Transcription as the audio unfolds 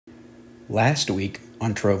Last week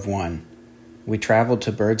on Trove 1, we traveled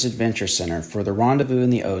to Bird's Adventure Center for the Rendezvous in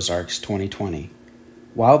the Ozarks 2020.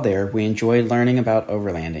 While there, we enjoyed learning about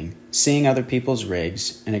overlanding, seeing other people's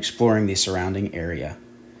rigs, and exploring the surrounding area.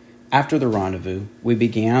 After the rendezvous, we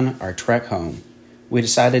began our trek home. We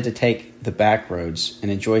decided to take the back roads and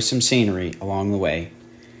enjoy some scenery along the way.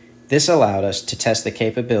 This allowed us to test the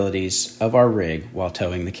capabilities of our rig while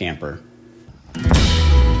towing the camper.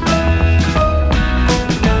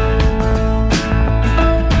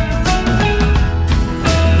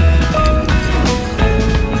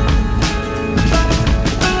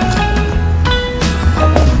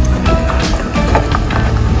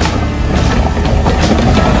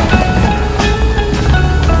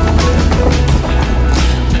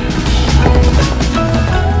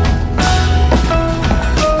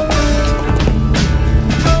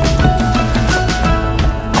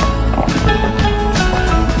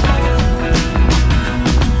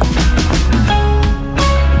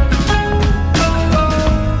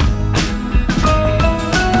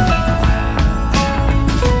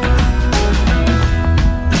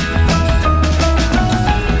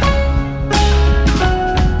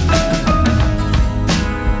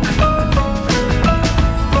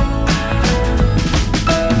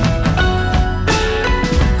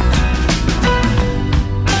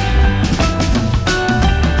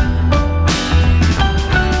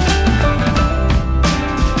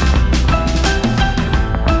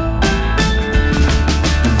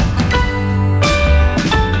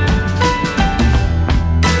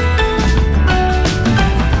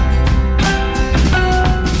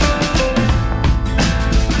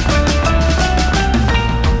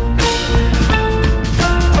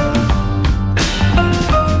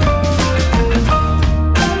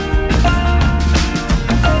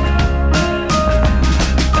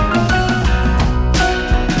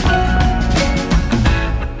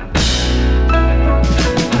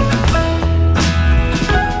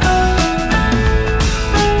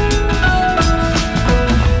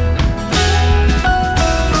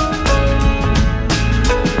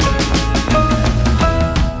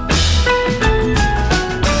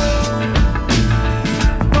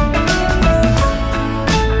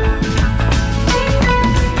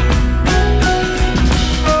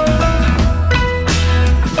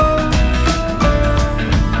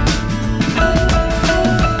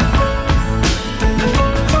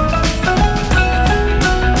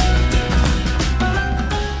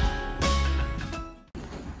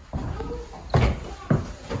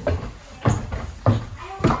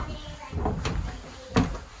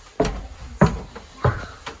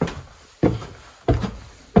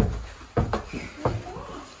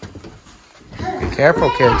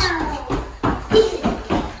 Careful, kids.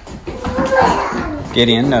 Get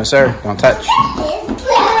in. No, sir. Don't touch.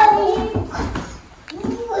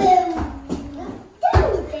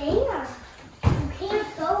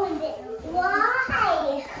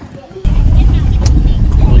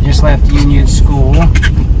 We just left Union School,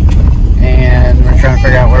 and we're trying to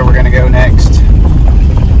figure out where we're going to go next.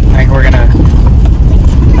 I think we're going to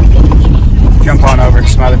jump on over to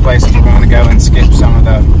some other places. We're going to go and skip some of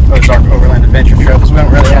the Ozark Overland Adventure Trail because we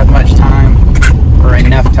don't really have much time or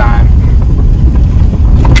enough time.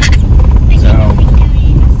 So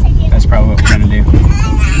that's probably what we're going to do.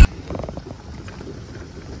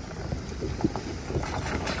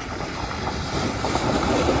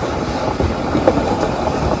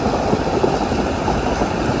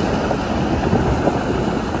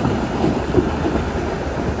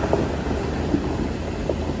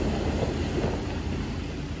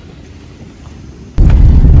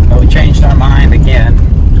 Changed our mind again.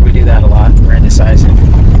 We do that a lot. We're indecisive.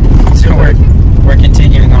 So we're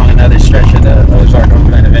continuing on another stretch of the Ozark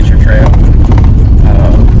Overland Adventure Trail.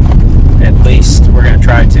 At least we're going to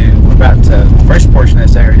try to. We're about to. The first portion of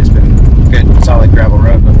this area has been good, solid gravel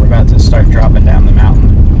road, but we're about to start dropping down the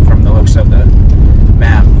mountain from the looks of the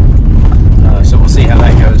map. So we'll see how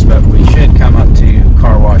that goes. But we should come up to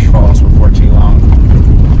Car Wash Falls before too long.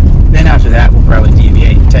 Then after that, we'll probably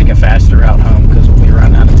deviate and take a faster route home because we'll be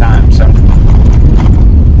running out of time. So,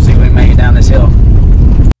 see if we can make it down this hill.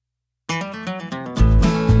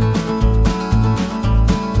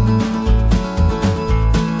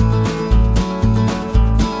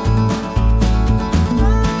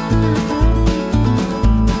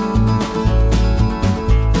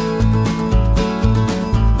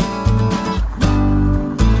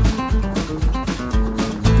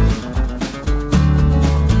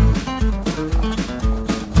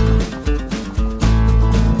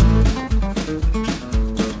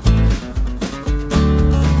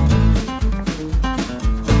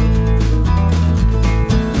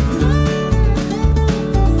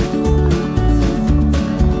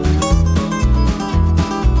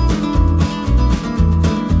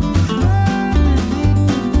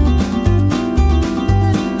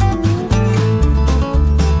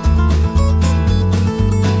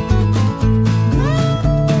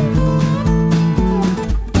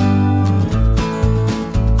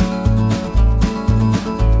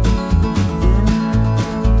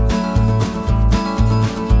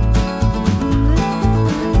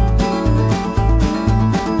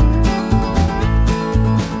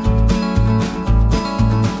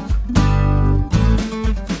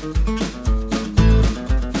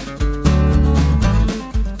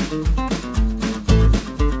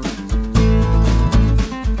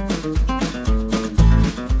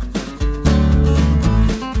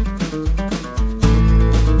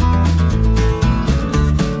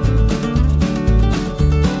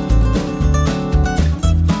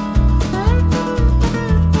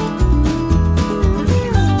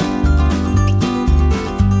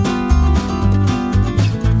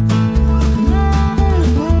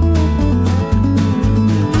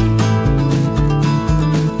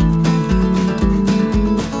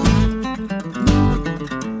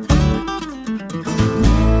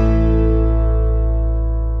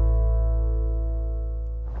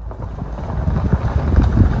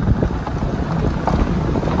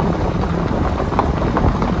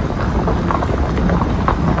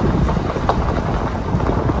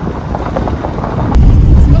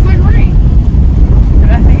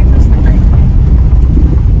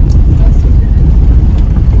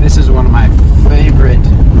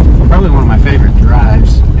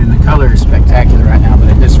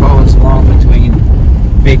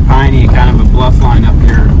 kind of a bluff line up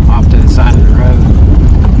here off to the side of the road.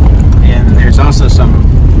 And there's also some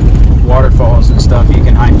waterfalls and stuff you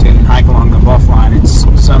can hike to and hike along the bluff line. It's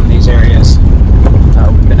some of these areas.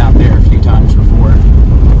 We've been out there a few times before.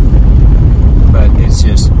 But it's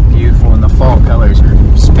just beautiful, and the fall colors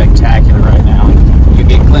are spectacular right now. You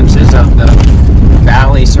get glimpses of the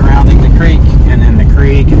valley surrounding the creek, and then the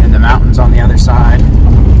creek, and then the mountains on the other side.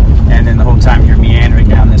 And then the whole time you're meandering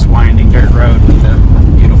down this winding dirt road with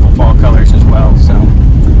the beautiful fall colors as well. So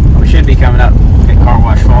we should be coming up at Car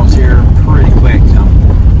Wash Falls here pretty quick. So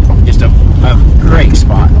just a great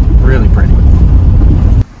spot, really pretty.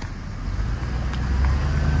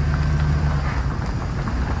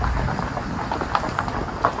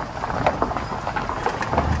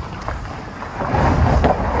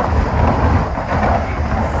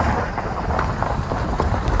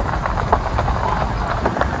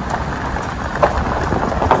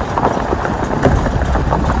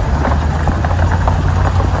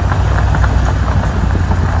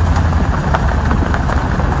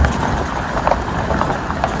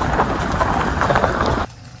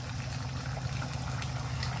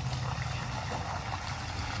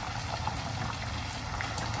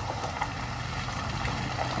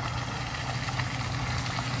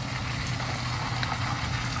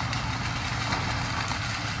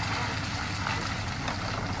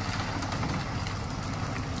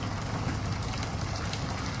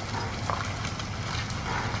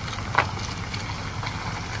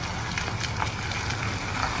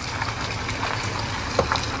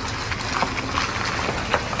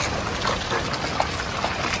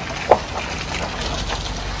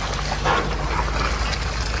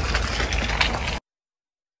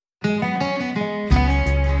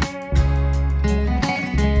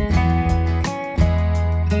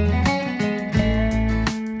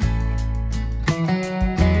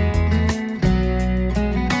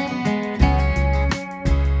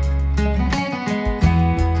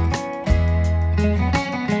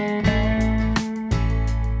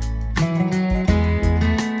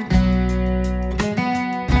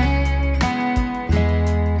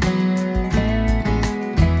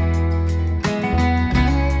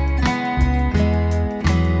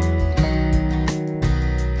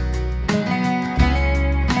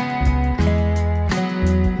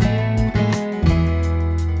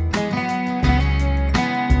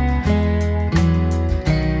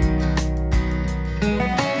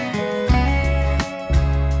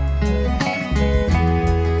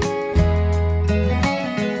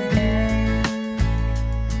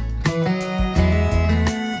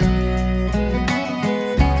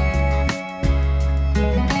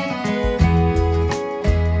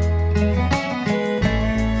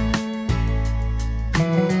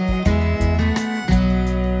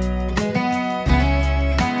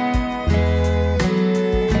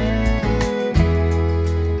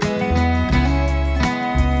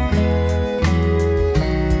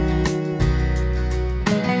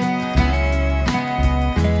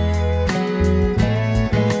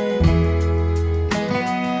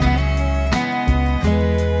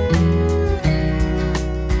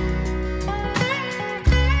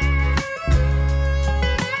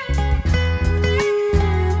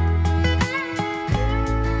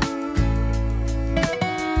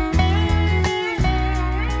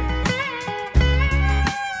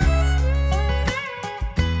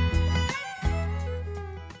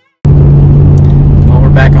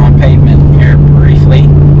 Back on pavement here briefly,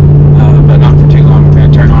 but not for too long. We're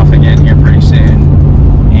going to turn off again here pretty soon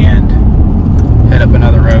and head up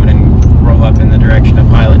another road and roll up in the direction of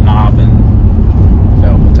Pilot Knob, and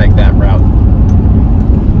so we'll take that route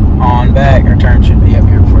on back. Our turn should be up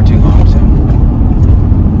here before too long, so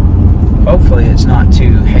hopefully it's not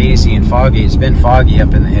too hazy and foggy. It's been foggy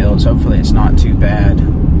up in the hills. Hopefully it's not too bad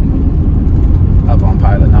up on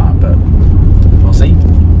Pilot Knob, but we'll see.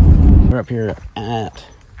 We're up here at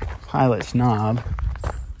Pilot's Knob.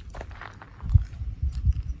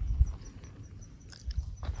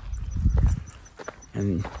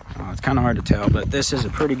 And it's kind of hard to tell, but this is a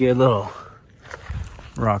pretty good little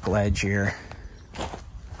rock ledge here.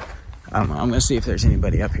 I don't know, I'm gonna see if there's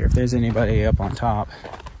anybody up here. If there's anybody up on top,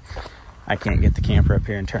 I can't get the camper up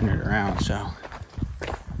here and turn it around, so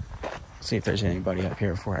see if there's anybody up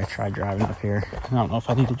here before I try driving up here. I don't know if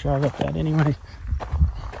I need to drive up that anyway.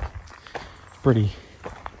 Pretty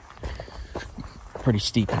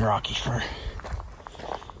steep and rocky for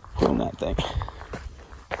doing that thing.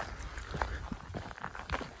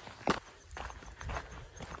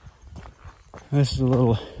 This is a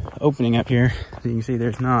little opening up here. As you can see,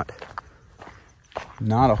 there's not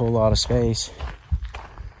a whole lot of space,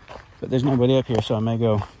 but there's nobody up here, so I may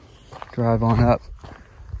go drive on up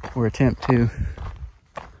or attempt to.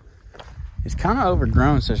 It's kind of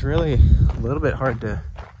overgrown, so it's really a little bit hard to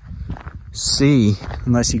see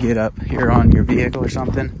unless you get up here on your vehicle or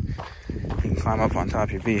something. You can climb up on top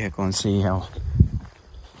of your vehicle and see how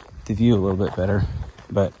the view a little bit better.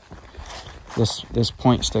 But this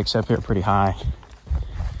point sticks up here pretty high.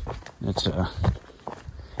 It's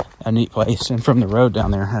a neat place, and from the road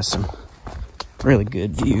down there has some really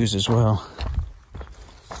good views as well.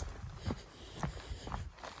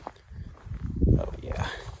 Oh yeah.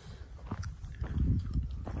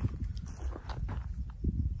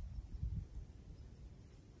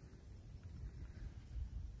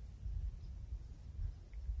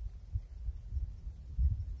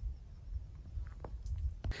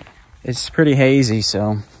 It's pretty hazy,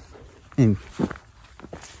 so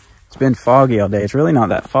it's been foggy all day. It's really not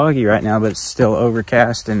that foggy right now, but it's still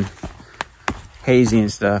overcast and hazy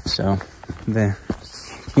and stuff, so you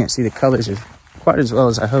can't see the colors quite as well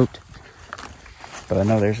as I hoped. But I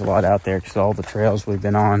know there's a lot out there because all the trails we've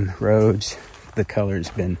been on, roads, the color's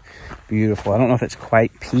been beautiful. I don't know if it's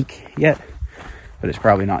quite peak yet, but it's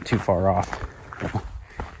probably not too far off. So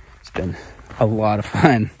it's been a lot of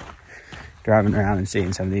fun driving around and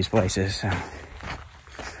seeing some of these places. So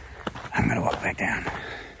I'm gonna walk back down.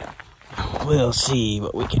 We'll see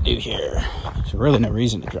what we can do here. There's really no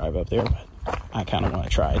reason to drive up there, but I kind of want to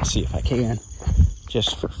try and see if I can,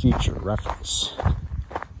 just for future reference.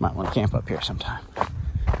 Might want to camp up here sometime.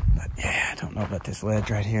 But yeah, I don't know about this ledge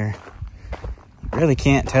right here. Really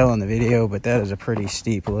can't tell in the video, but that is a pretty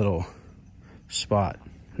steep little spot.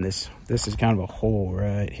 And this is kind of a hole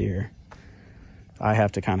right here. I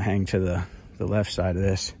have to kind of hang to the left side of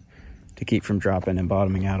this to keep from dropping and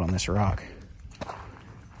bottoming out on this rock.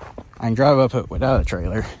 I can drive up it without a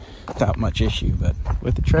trailer without much issue, but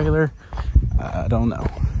with the trailer, I don't know.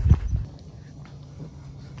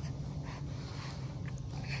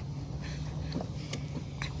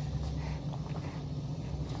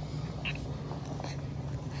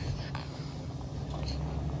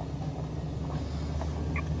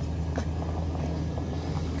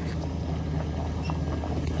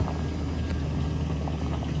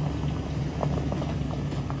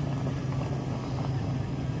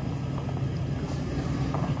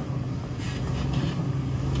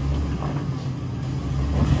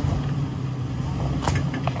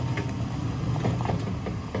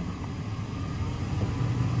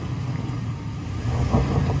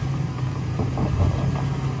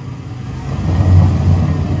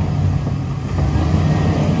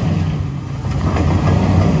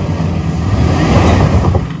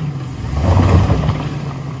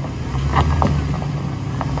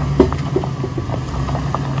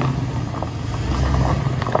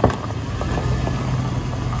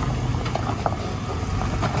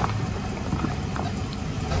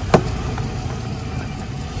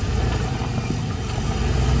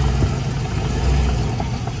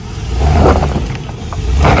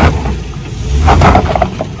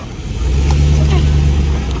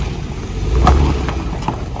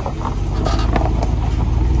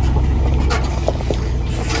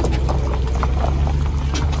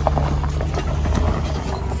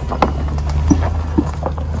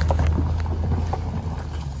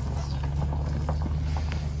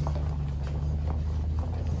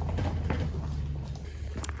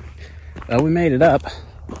 Well, we made it up.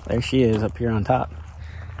 There she is up here on top.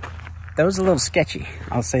 That was a little sketchy,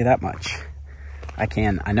 I'll say that much.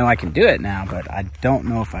 I know I can do it now, but I don't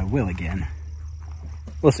know if I will again.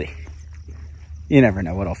 We'll see. You never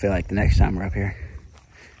know what I'll feel like the next time we're up here.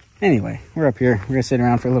 Anyway, we're up here. We're gonna sit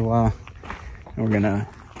around for a little while, and we're gonna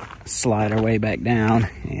slide our way back down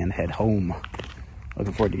and head home.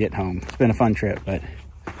 Looking forward to getting home. It's been a fun trip, but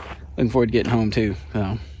looking forward to getting home too.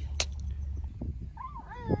 So.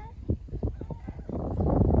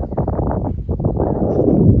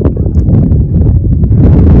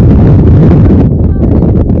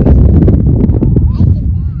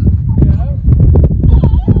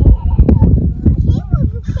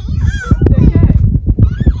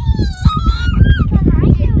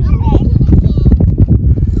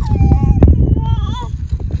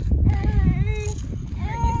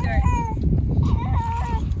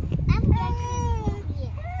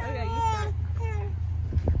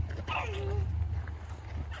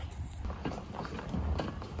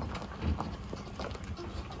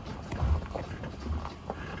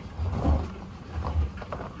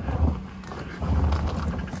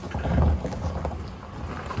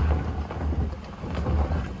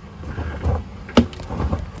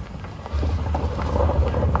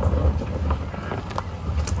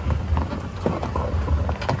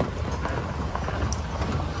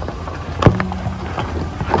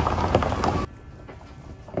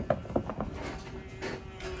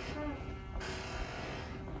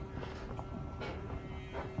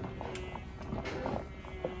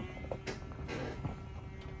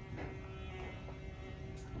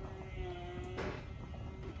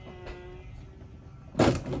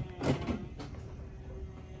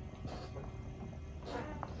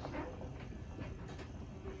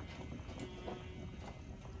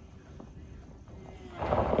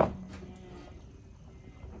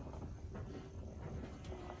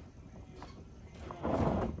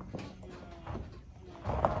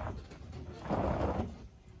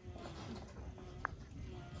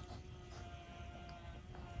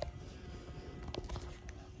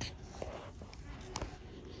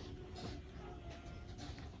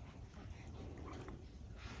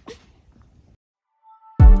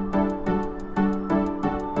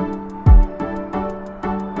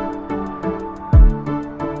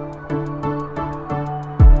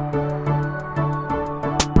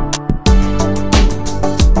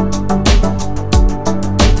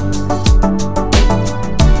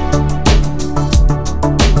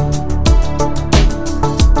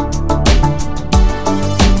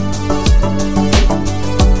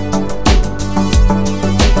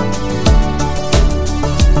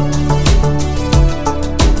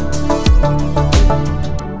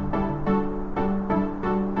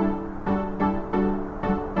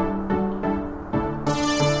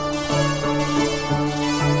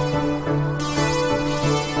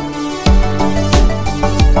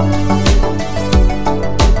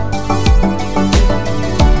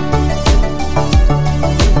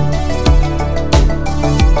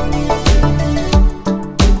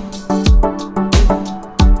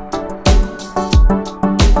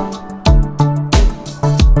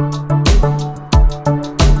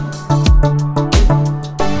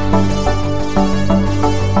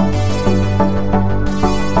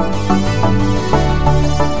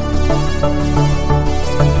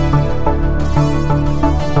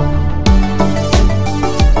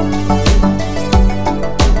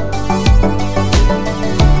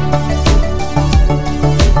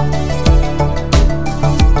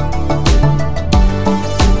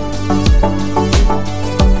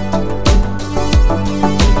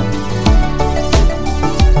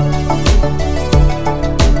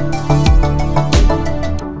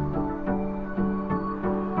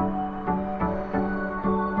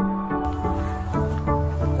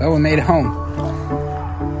 Well, we made it home.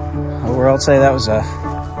 Overall, I'd say that was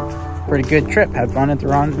a pretty good trip. Had fun at the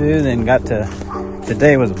Rendezvous, then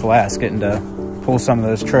today was a blast getting to pull some of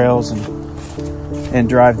those trails and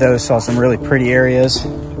drive those. Saw some really pretty areas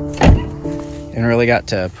and really got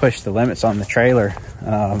to push the limits on the trailer.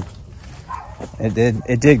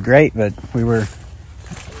 It did great, but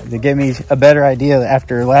to give me a better idea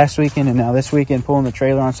after last weekend and now this weekend pulling the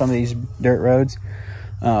trailer on some of these dirt roads,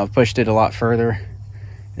 pushed it a lot further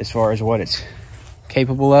as far as what it's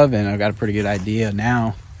capable of, and I've got a pretty good idea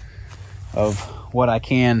now of what I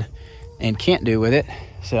can and can't do with it.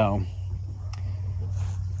 So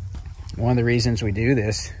one of the reasons we do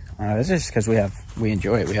this is just because we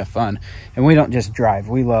enjoy it, we have fun, and we don't just drive.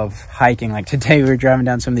 We love hiking. Like today we were driving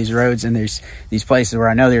down some of these roads and there's these places where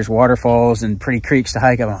I know there's waterfalls and pretty creeks to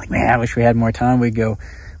hike up. I'm like, man, I wish we had more time. We go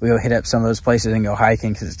hit up some of those places and go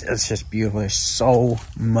hiking because it's just beautiful. There's so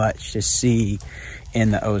much to see in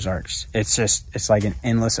the Ozarks. It's like an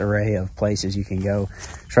endless array of places you can go.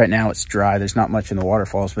 So right now it's dry. There's not much in the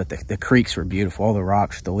waterfalls, but the creeks were beautiful. All the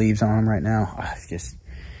rocks with the leaves on them right now.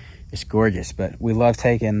 It's gorgeous. But we love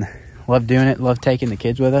doing it, love taking the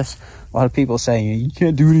kids with us. A lot of people say, you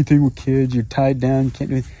can't do anything with kids, you're tied down, you can't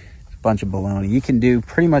do anything. It's a bunch of baloney. You can do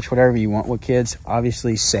pretty much whatever you want with kids.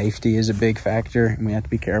 Obviously safety is a big factor and we have to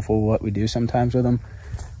be careful with what we do sometimes with them,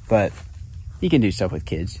 but you can do stuff with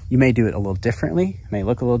kids. You may do it a little differently, it may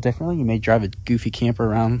look a little differently. You may drive a goofy camper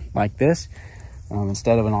around like this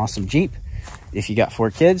instead of an awesome Jeep if you got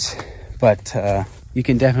 4 kids, but you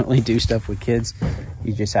can definitely do stuff with kids.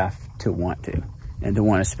 You just have to want to, and to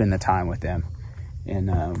want to spend the time with them. And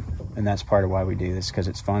that's part of why we do this, because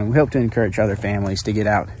it's fun. And we hope to encourage other families to get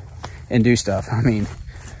out and do stuff. I mean,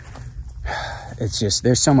 it's just,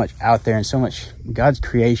 there's so much out there and so much. God's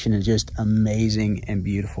creation is just amazing and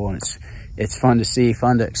beautiful. And it's fun to see,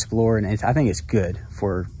 fun to explore. And I think it's good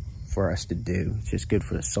for us to do. It's just good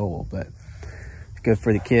for the soul, but it's good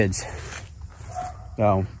for the kids.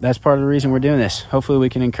 So that's part of the reason we're doing this. Hopefully we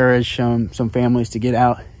can encourage some families to get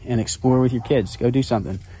out and explore with your kids. Go do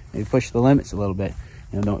something. Maybe push the limits a little bit.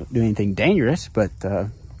 Don't do anything dangerous, but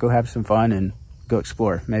go have some fun and go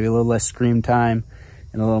explore. Maybe a little less screen time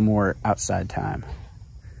and a little more outside time.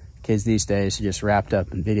 Kids these days are just wrapped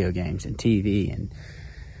up in video games and TV, and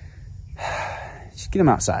just get them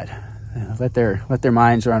outside. Let their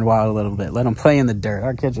minds run wild a little bit. Let them play in the dirt.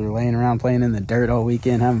 Our kids are laying around playing in the dirt all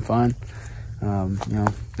weekend, having fun.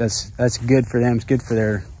 That's good for them. It's good for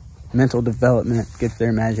their mental development, good for their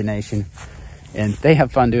imagination, and they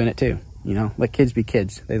have fun doing it too. Let kids be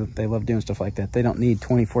kids. They love doing stuff like that. They don't need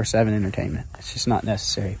 24/7 entertainment. It's just not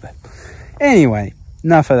necessary. But anyway,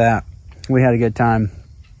 enough of that. We had a good time,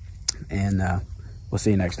 and we'll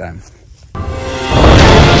see you next time.